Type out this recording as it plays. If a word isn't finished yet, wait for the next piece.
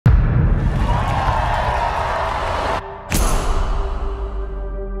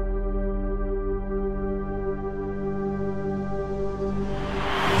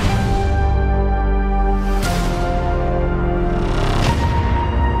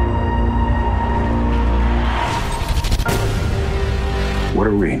What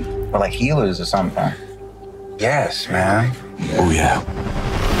are we? We're like healers or something. Yes, man. Oh, yeah.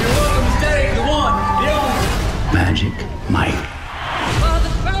 You're welcome to stay. The one, the only. Magic Mike. For the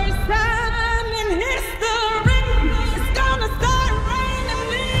first time in history, it's gonna start raining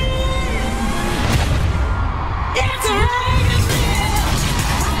men. It's raining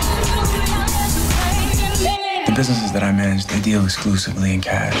men. The businesses that I manage, they deal exclusively in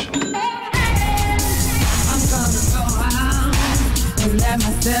cash. I'm gonna go out and let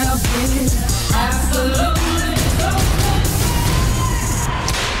myself in. Absolutely.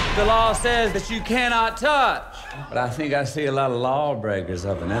 The law says that you cannot touch. But I think I see a lot of lawbreakers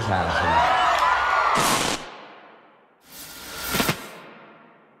up in this house tonight.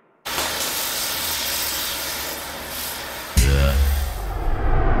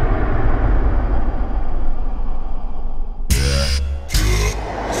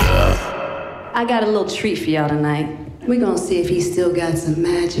 I got a little treat for y'all tonight. We're gonna see if he's still got some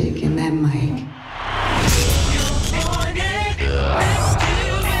magic in that mic.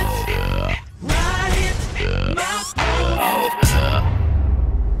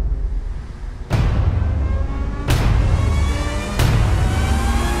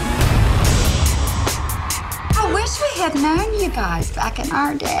 I wish we had known you guys back in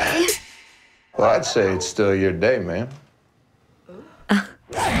our day. Well, I'd say it's still your day, man.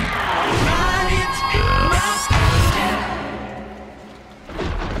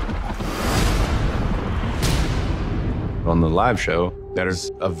 On the live show, that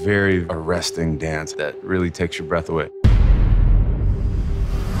is a very arresting dance that really takes your breath away.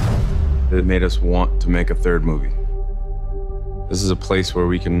 It made us want to make a third movie. This is a place where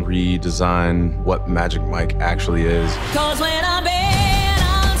we can redesign what Magic Mike actually is. 'Cause when I'm bad,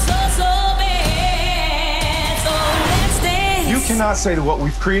 I'm so bad. So let's dance. You cannot say that what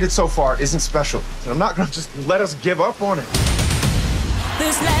we've created so far isn't special. And I'm not gonna just let us give up on it.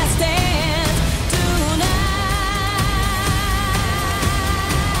 This last dance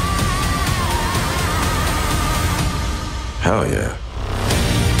Hell yeah.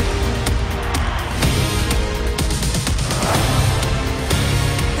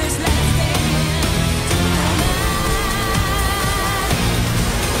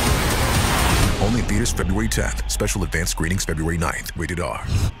 Only theaters February 10th. Special advanced screenings February 9th. Rated R.